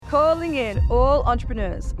Calling in all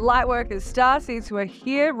entrepreneurs, light workers, starseeds who are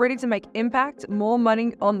here ready to make impact, more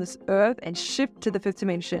money on this earth, and shift to the fifth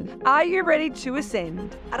dimension. Are you ready to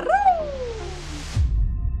ascend?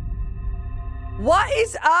 What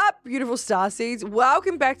is up, beautiful starseeds?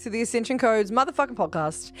 Welcome back to the Ascension Codes motherfucking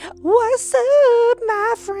podcast. What's up,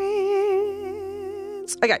 my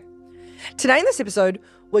friends? Okay, today in this episode,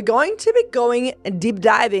 we're going to be going deep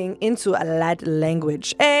diving into a light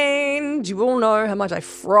language. And you all know how much I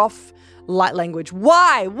froth light language.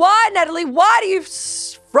 Why? Why, Natalie? Why do you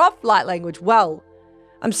froth light language? Well,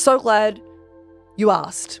 I'm so glad you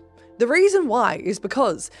asked. The reason why is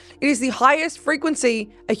because it is the highest frequency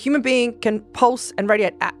a human being can pulse and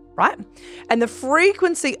radiate at, right? And the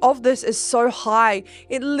frequency of this is so high,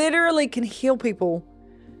 it literally can heal people.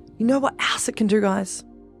 You know what else it can do, guys?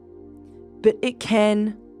 But it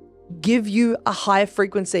can give you a higher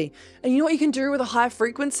frequency. And you know what you can do with a higher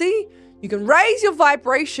frequency? You can raise your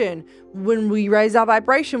vibration. When we raise our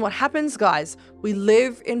vibration, what happens, guys? We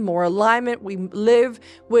live in more alignment. We live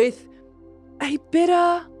with a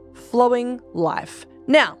better flowing life.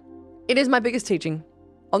 Now, it is my biggest teaching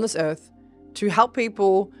on this earth to help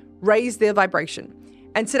people raise their vibration.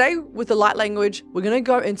 And today, with the light language, we're going to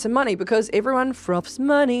go into money because everyone froths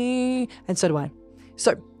money, and so do I.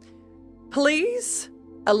 So, please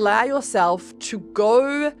allow yourself to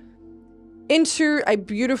go into a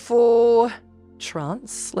beautiful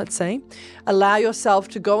trance, let's say. Allow yourself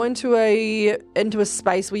to go into a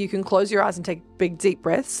space where you can close your eyes and take big, deep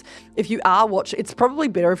breaths. If you are watching, it's probably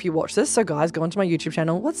better if you watch this. So guys, go onto my YouTube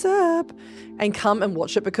channel, what's up? And come and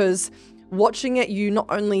watch it, because watching it, you not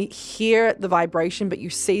only hear the vibration, but you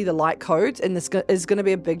see the light codes, and this is going to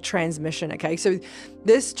be a big transmission, okay? So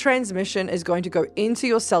this transmission is going to go into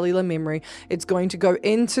your cellular memory. It's going to go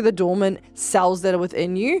into the dormant cells that are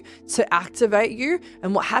within you to activate you.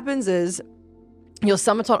 And what happens is your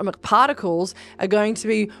subatomic particles are going to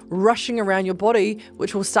be rushing around your body,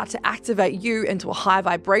 which will start to activate you into a high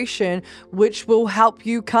vibration, which will help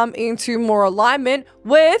you come into more alignment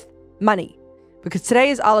with money. Because today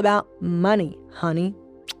is all about money, honey.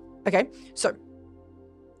 Okay, so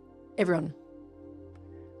everyone,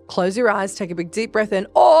 close your eyes, take a big deep breath in,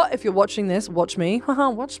 or if you're watching this, watch me.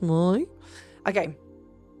 Watch me. Okay,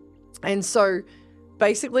 and so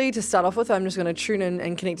basically to start off with, I'm just going to tune in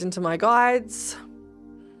and connect into my guides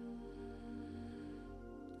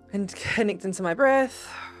and connect into my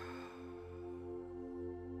breath.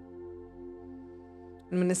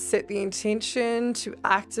 I'm going to set the intention to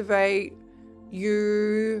activate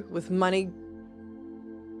you with money,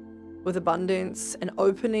 with abundance, and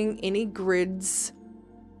opening any grids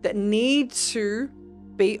that need to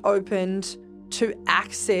be opened to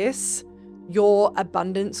access your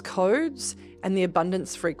abundance codes and the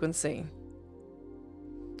abundance frequency.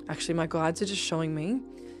 Actually, my guides are just showing me.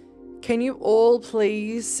 Can you all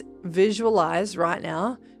please visualize right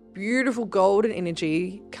now beautiful golden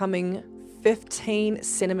energy coming 15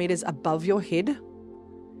 centimeters above your head,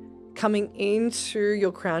 coming into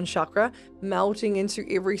your crown chakra, melting into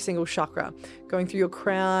every single chakra, going through your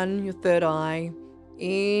crown, your third eye,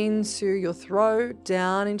 into your throat,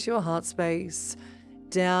 down into your heart space,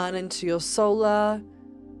 down into your solar,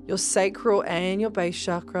 your sacral and your base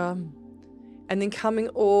chakra, and then coming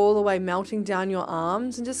all the way, melting down your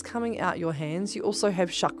arms and just coming out your hands. You also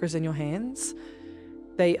have chakras in your hands.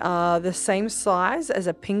 They are the same size as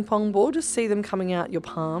a ping pong ball. Just see them coming out your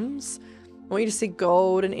palms. I want you to see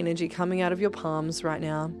golden energy coming out of your palms right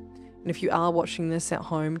now. And if you are watching this at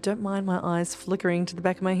home, don't mind my eyes flickering to the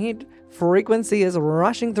back of my head. Frequency is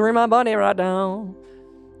rushing through my body right now.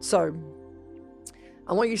 So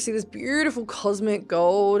I want you to see this beautiful cosmic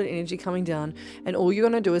golden energy coming down. And all you're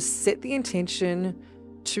going to do is set the intention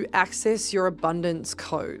to access your abundance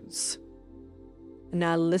codes. And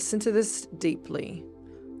now listen to this deeply.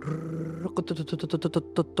 Currency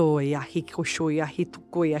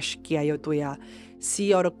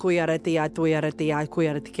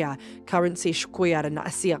shkoyara na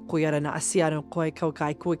asia koyara na asia no koi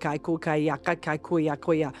kokai kokai kokai yakakai koya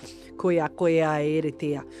koya koya koya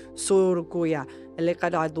eritea sor koya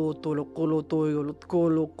elekada do tolo kolo toyo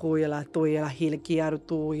kolo koya la toya la hilkiaro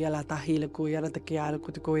toya la tahila koya la takiaro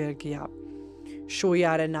koya kia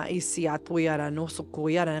shoyara na isia toyara no so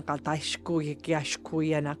koyara na katashko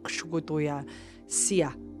yashkoya na kshugotoya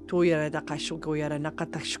sia toyara da kashugoyara na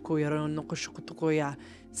katashkoyara no kushugotoya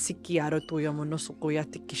sikiaro toya monoso koya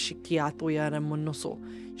tikishikia toyara monoso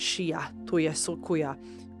shia toya sokoya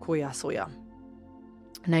koya soya.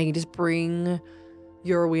 Now you just bring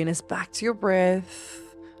your awareness back to your breath,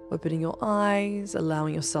 opening your eyes,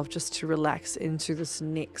 allowing yourself just to relax into this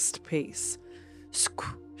next piece.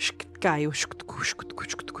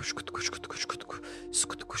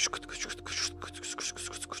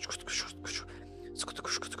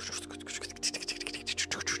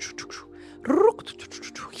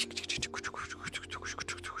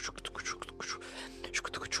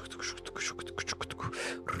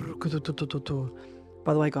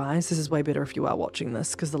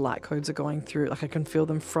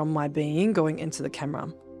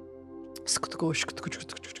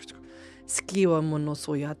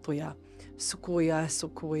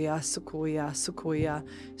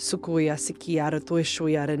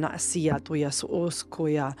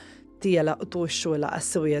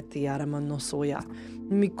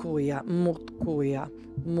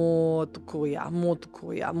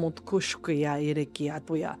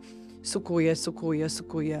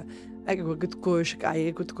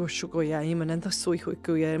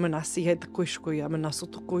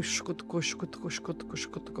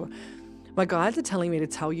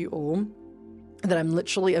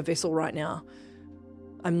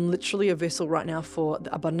 I'm literally a vessel right now for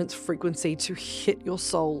the abundance frequency to hit your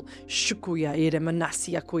soul. Shukuya ere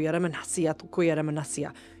manasia kuya manasia to kuya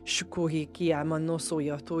manasia. Shukuhi kia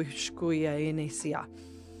manosoya to shukuya enesia.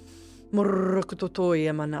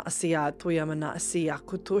 Murkutoya manasia toya manasia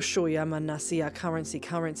kutoshoya manasia. Currency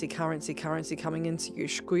coming into you.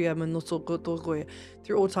 Shukuya manosokotoya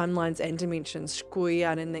through all timelines and dimensions.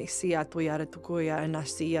 Shukuya enesia toya tokuya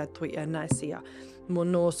enasia toya nasia.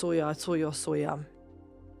 Monosoya toya soya.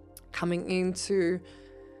 Coming into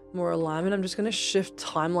more alignment, I'm just going to shift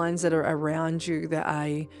timelines that are around you that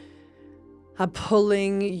are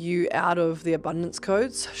pulling you out of the abundance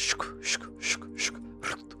codes.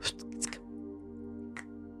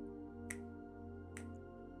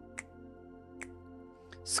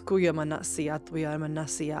 Skuya manasia tuya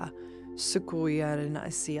manasia. Sukuya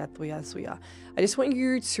manasia tuya suya. I just want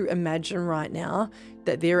you to imagine right now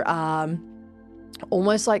that there are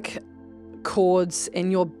almost like cords in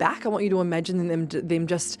your back. I want you to imagine them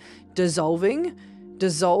just dissolving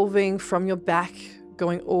from your back,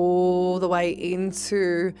 going all the way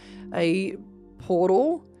into a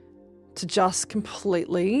portal to just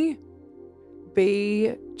completely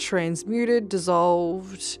be transmuted,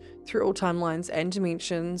 dissolved through all timelines and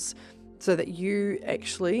dimensions, so that you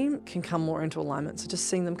actually can come more into alignment. So just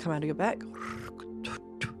seeing them come out of your back,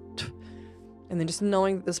 and then just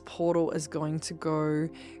knowing that this portal is going to go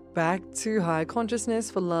back to higher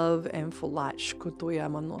consciousness for love and for light.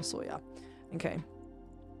 Okay.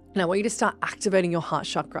 Now I want you to start activating your heart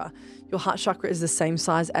chakra. Your heart chakra is the same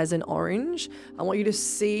size as an orange. I want you to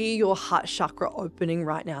see your heart chakra opening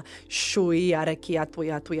right now.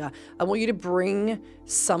 I want you to bring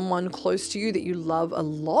someone close to you that you love a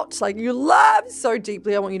lot, like you love so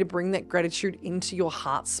deeply. I want you to bring that gratitude into your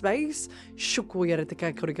heart space.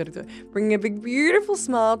 Bring a big, beautiful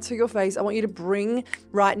smile to your face. I want you to bring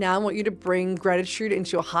right now, I want you to bring gratitude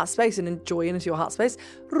into your heart space and joy into your heart space.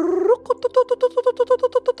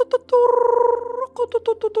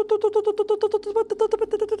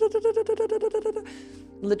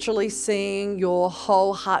 Literally seeing your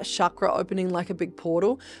whole heart chakra opening like a big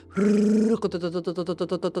portal.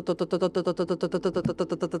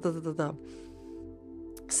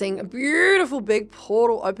 Seeing a beautiful big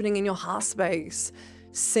portal opening in your heart space.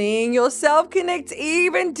 Seeing yourself connect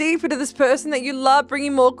even deeper to this person that you love,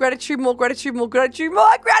 bringing more gratitude into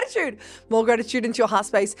your heart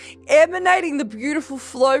space, emanating the beautiful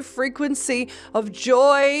flow frequency of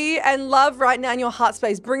joy and love right now in your heart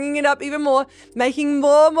space, bringing it up even more, making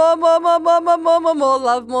more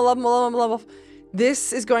love.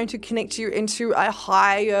 This is going to connect you into a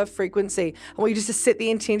higher frequency. I want you just to set the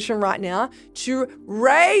intention right now to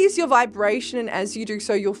raise your vibration. And as you do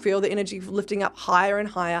so, you'll feel the energy lifting up higher and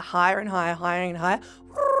higher.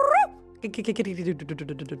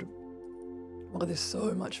 Oh, there's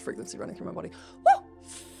so much frequency running through my body.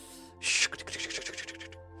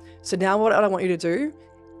 So now what I want you to do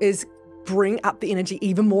is bring up the energy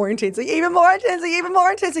even more intensely.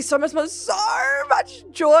 So much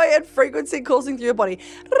joy and frequency coursing through your body.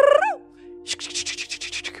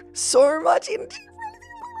 So much energy.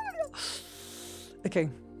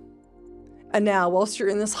 Okay. And now, whilst you're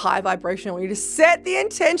in this high vibration, I want you to set the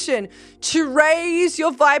intention to raise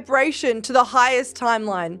your vibration to the highest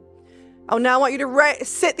timeline. I now want you to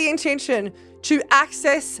set the intention to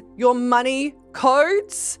access your money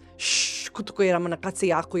codes.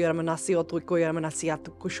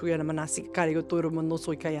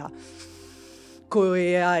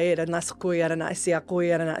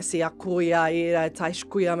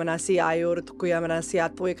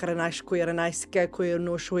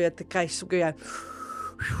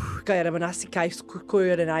 Kai ara manasi kai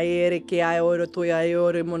kukuira na ere ke ai oro toi ai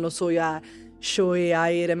ore monosoya shoi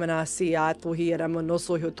ai ere manasi a tohi ara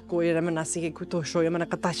monoso ho tukoira manasi ke kuto shoi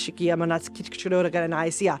manakatashi ki manasi kitchura gara na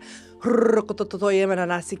isia rokoto toi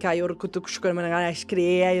manasi kai oro kuto kushkura manana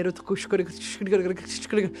skre ai oro kushkura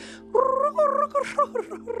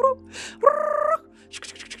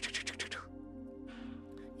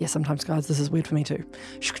Yeah, sometimes, guys, this is weird for me too.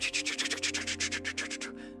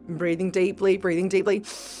 Breathing deeply, breathing deeply.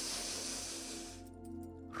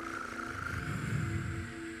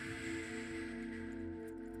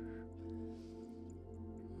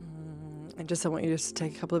 And I want you to just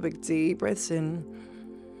take a couple of big deep breaths in.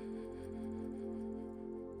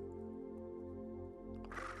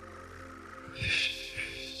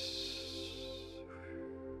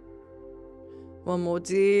 One more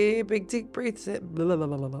big deep breath. Blah, blah, blah,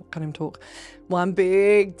 blah, blah. Can't even talk. One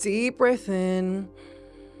big deep breath in.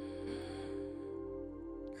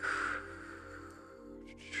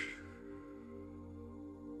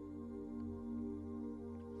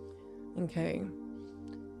 Okay.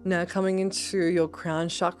 Now coming into your crown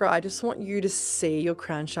chakra, I just want you to see your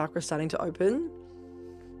crown chakra starting to open.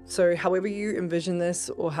 So however you envision this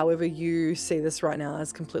or however you see this right now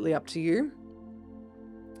is completely up to you.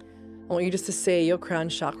 I want you just to see your crown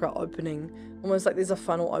chakra opening, almost like there's a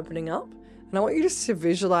funnel opening up. And I want you just to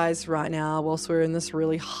visualize right now, whilst we're in this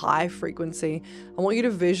really high frequency, I want you to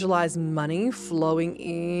visualize money flowing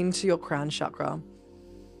into your crown chakra.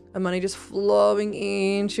 And money just flowing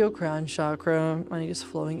into your crown chakra. Money just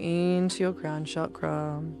flowing into your crown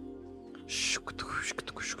chakra.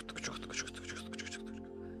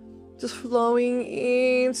 Just flowing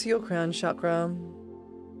into your crown chakra.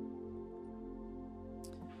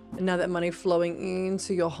 And now that money flowing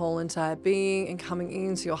into your whole entire being and coming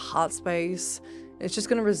into your heart space, it's just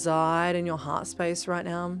going to reside in your heart space right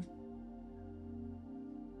now.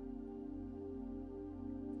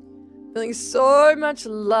 Feeling so much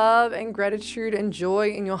love and gratitude and joy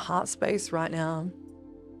in your heart space right now.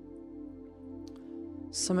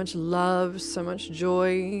 So much love, so much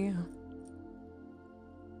joy.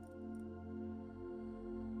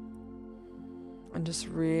 And just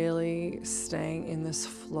really staying in this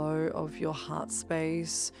flow of your heart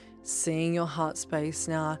space, seeing your heart space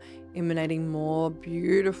now emanating more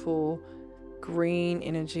beautiful green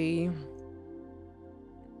energy.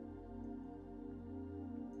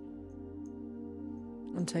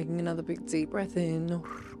 And taking another big deep breath in.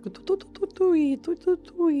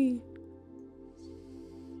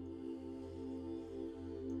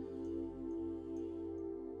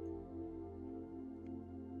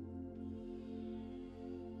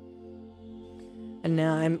 And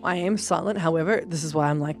now I am silent. However, this is why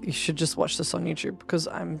I'm like, you should just watch this on YouTube, because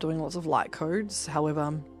I'm doing lots of light codes.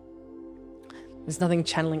 However, there's nothing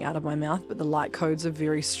channeling out of my mouth, but the light codes are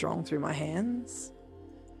very strong through my hands.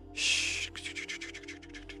 Shh.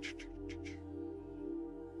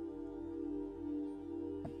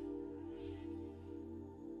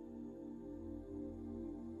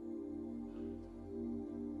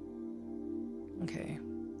 Okay.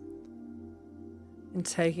 And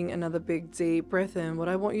taking another big deep breath in, what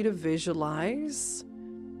I want you to visualize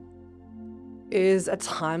is a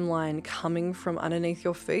timeline coming from underneath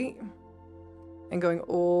your feet and going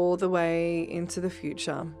all the way into the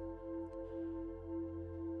future.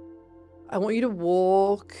 I want you to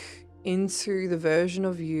walk into the version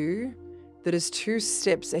of you that is 2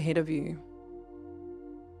 steps ahead of you.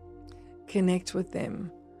 Connect with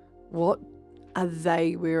them. What are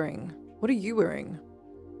they wearing? What are you wearing?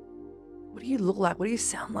 What do you look like? What do you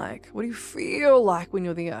sound like? What do you feel like when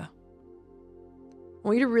you're there? I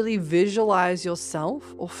want you to really visualize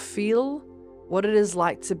yourself or feel what it is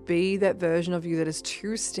like to be that version of you that is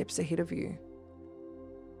 2 steps ahead of you.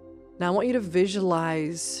 Now, I want you to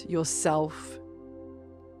visualize yourself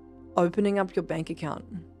opening up your bank account.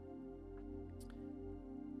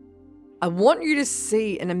 I want you to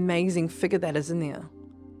see an amazing figure that is in there.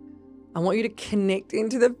 I want you to connect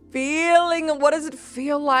into the feeling of what does it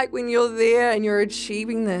feel like when you're there and you're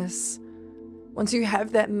achieving this. Once you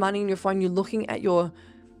have that money in your phone, you're looking at your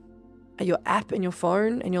app in your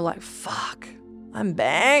phone and you're like, fuck, I'm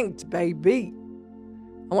banked, baby.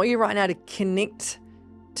 I want you right now to connect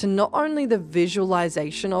to not only the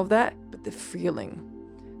visualization of that, but the feeling.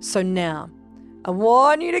 So now, I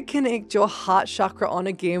want you to connect your heart chakra on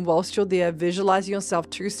again whilst you're there, visualizing yourself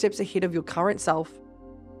 2 steps ahead of your current self.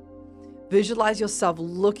 Visualize yourself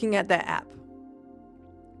looking at that app.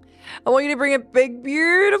 I want you to bring a big,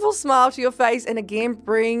 beautiful smile to your face. And again,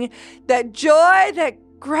 bring that joy, that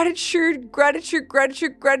gratitude. Turn it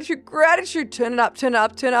up, turn it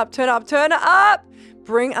up, turn it up, turn it up, turn it up.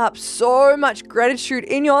 bring up so much gratitude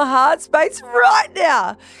in your heart space right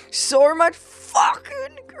now. So much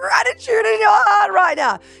fucking gratitude in your heart right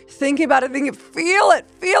now. Think about it, feel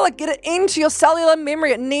it, get it into your cellular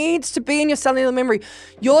memory. It needs to be in your cellular memory.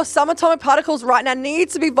 Your subatomic particles right now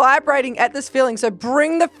needs to be vibrating at this feeling. So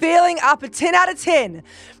bring the feeling up a 10 out of 10.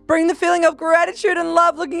 Bring the feeling of gratitude and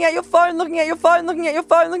love, looking at your phone,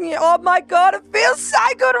 oh my God, it feels so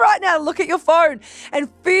good right now. Look at your phone and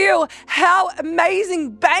feel how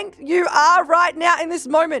amazing banked you are right now in this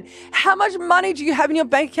moment. How much money do you have in your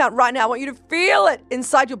bank account right now? I want you to feel it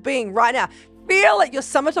inside your being right now. Feel it. Your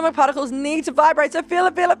subatomic particles need to vibrate. So feel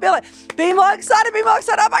it. Be more excited.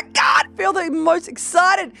 Oh my God. Feel the most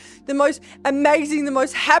excited, the most amazing, the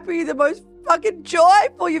most happy, the most fucking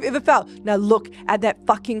joyful you've ever felt. Now look at that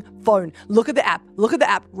fucking phone. Look at the app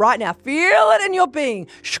right now. Feel it in your being.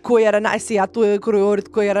 Keep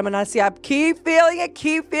feeling it.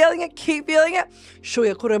 Feel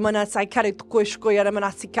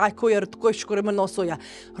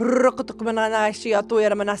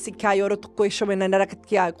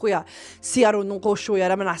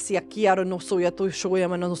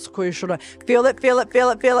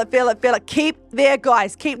it. Keep there,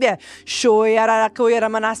 guys. Keep there.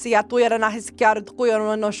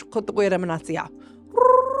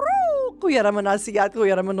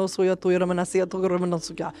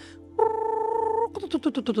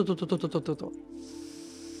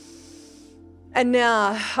 And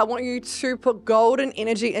now I want you to put golden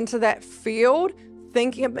energy into that field.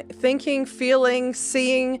 Thinking, feeling,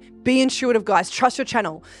 seeing, be intuitive, guys. Trust your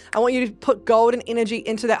channel. I want you to put golden energy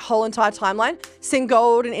into that whole entire timeline. Send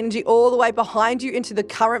golden energy all the way behind you into the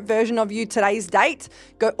current version of you, today's date.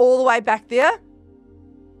 Go all the way back there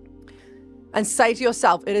and say to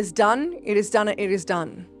yourself, it is done, it is done, it is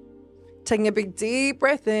done. Taking a big deep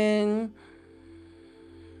breath in.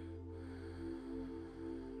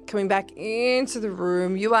 Coming back into the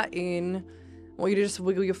room. You are in. I want you to just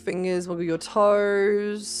wiggle your fingers, wiggle your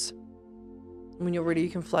toes. When you're ready, you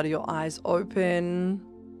can flutter your eyes open.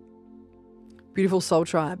 Beautiful soul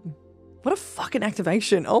tribe. What a fucking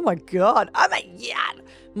activation. Oh my God. Oh my God.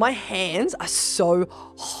 My hands are so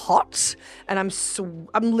hot and I'm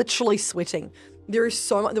literally sweating. There was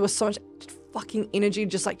so much fucking energy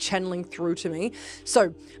just like channeling through to me.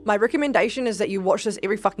 So my recommendation is that you watch this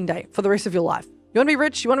every fucking day for the rest of your life. You want to be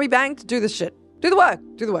rich? You want to be banked? Do this shit. Do the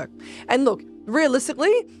work. And look,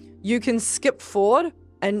 realistically, you can skip forward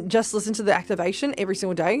and just listen to the activation every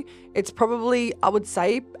single day. It's probably, I would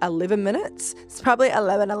say, 11 minutes. It's probably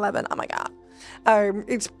 11. Oh my God.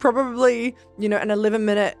 It's probably, an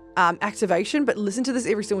 11-minute activation, but listen to this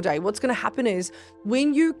every single day. What's going to happen is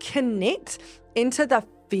when you connect into the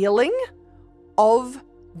feeling of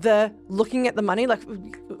the looking at the money, like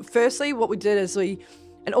firstly, what we did is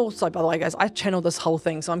and also, by the way, guys, I channeled this whole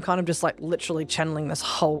thing, so I'm kind of just like literally channeling this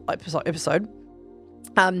whole episode.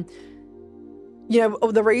 The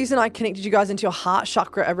reason I connected you guys into your heart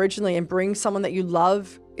chakra originally and bring someone that you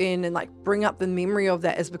love in and like bring up the memory of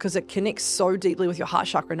that is because it connects so deeply with your heart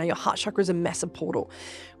chakra. Now, your heart chakra is a massive portal.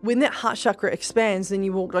 When that heart chakra expands, then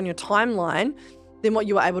you walked on your timeline, then what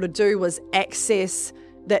you were able to do was access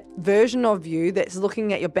that version of you that's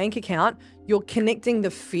looking at your bank account. You're connecting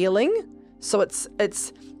the feeling. So it's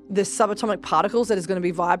the subatomic particles that is going to be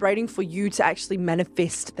vibrating for you to actually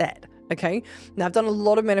manifest that, okay? Now, I've done a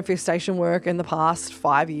lot of manifestation work in the past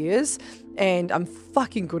 5 years, and I'm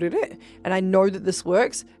fucking good at it. And I know that this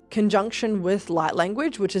works conjunction with light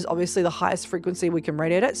language, which is obviously the highest frequency we can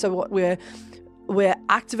radiate it. So what we're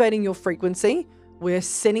activating your frequency. We're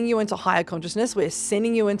sending you into higher consciousness. We're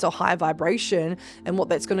sending you into higher vibration. And what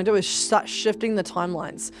that's going to do is start shifting the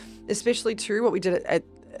timelines, especially too what we did at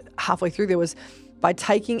halfway through there was by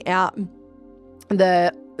taking out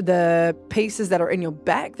the pieces that are in your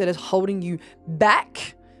back that is holding you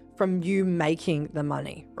back from you making the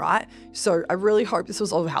money, right? So I really hope this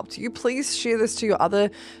was of help to you. Please share this to your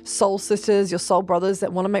other soul sisters, your soul brothers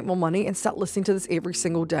that want to make more money and start listening to this every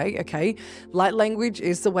single day, okay? Light language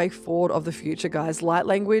is the way forward of the future, guys. Light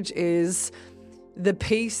language is the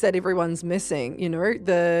piece that everyone's missing,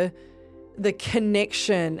 the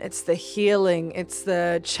connection, it's the healing, it's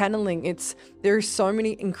the channeling, there are so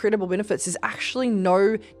many incredible benefits. There's actually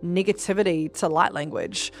no negativity to light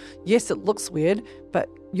language. Yes, it looks weird, but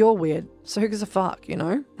you're weird. So who gives a fuck,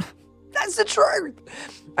 That's the truth.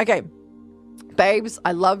 Okay, babes,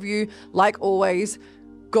 I love you. Like always,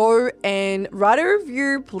 go and write a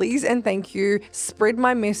review, please and thank you. Spread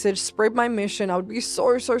my message, spread my mission. I would be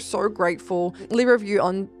so, so, so grateful. Leave a review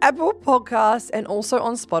on Apple Podcasts and also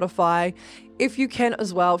on Spotify. If you can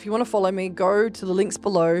as well, if you want to follow me, go to the links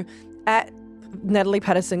below at Natalie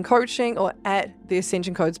Patterson Coaching or at the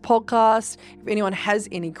Ascension Codes podcast. If anyone has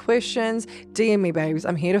any questions, DM me, babes.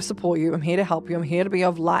 I'm here to support you. I'm here to help you. I'm here to be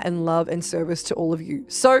of light and love and service to all of you.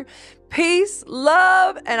 So peace,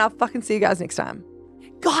 love, and I'll fucking see you guys next time.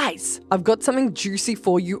 Guys, I've got something juicy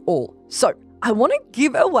for you all. So I want to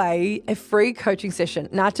give away a free coaching session.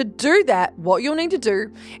 Now, to do that, what you'll need to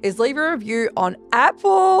do is leave a review on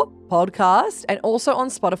Apple Podcast and also on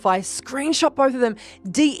Spotify. Screenshot both of them.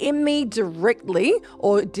 DM me directly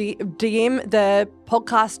or DM the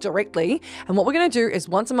podcast directly. And what we're going to do is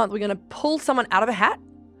once a month, we're going to pull someone out of a hat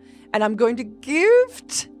and I'm going to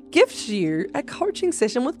gift you a coaching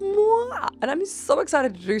session with moi. And I'm so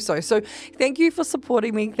excited to do so. So thank you for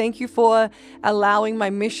supporting me. Thank you for allowing my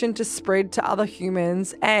mission to spread to other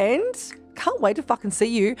humans. And can't wait to fucking see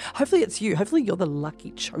you. Hopefully it's you. Hopefully you're the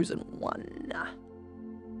lucky chosen one.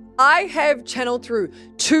 I have channeled through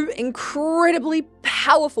 2 incredibly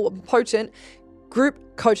powerful and potent group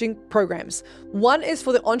coaching programs. One is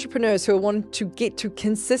for the entrepreneurs who want to get to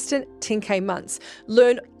consistent 10K months,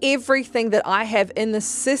 learn everything that I have in the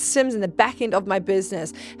systems in the back end of my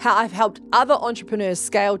business, how I've helped other entrepreneurs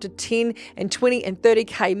scale to 10 and 20 and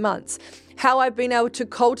 30K months, how I've been able to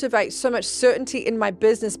cultivate so much certainty in my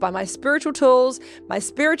business by my spiritual tools, my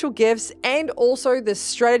spiritual gifts, and also the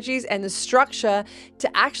strategies and the structure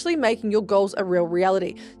to actually making your goals a real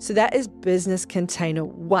reality. So that is Business Container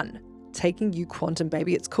 1. Taking you quantum,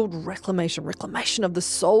 baby. It's called reclamation of the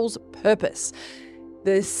soul's purpose.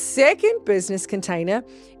 The second business container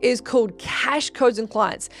is called Cash Codes and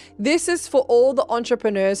Clients. This is for all the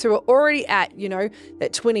entrepreneurs who are already at,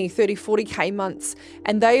 that 20, 30, 40K months,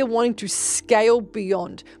 and they are wanting to scale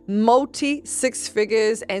beyond multi 6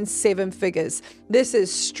 figures and 7 figures. This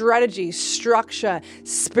is strategy, structure,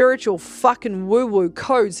 spiritual fucking woo-woo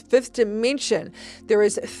codes, 5th dimension. There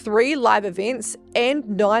is 3 live events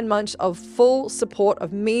and 9 months of full support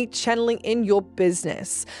of me channeling in your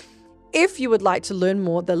business. If you would like to learn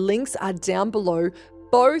more, the links are down below.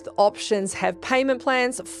 Both options have payment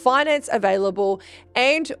plans, finance available,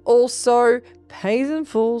 and also pays in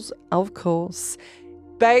fulls, of course.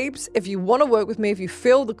 Babes, if you want to work with me, if you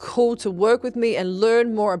feel the call to work with me and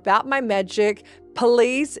learn more about my magic,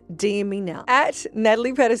 please DM me now at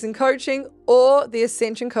Natalie Patterson Coaching or the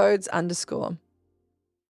Ascension Codes _.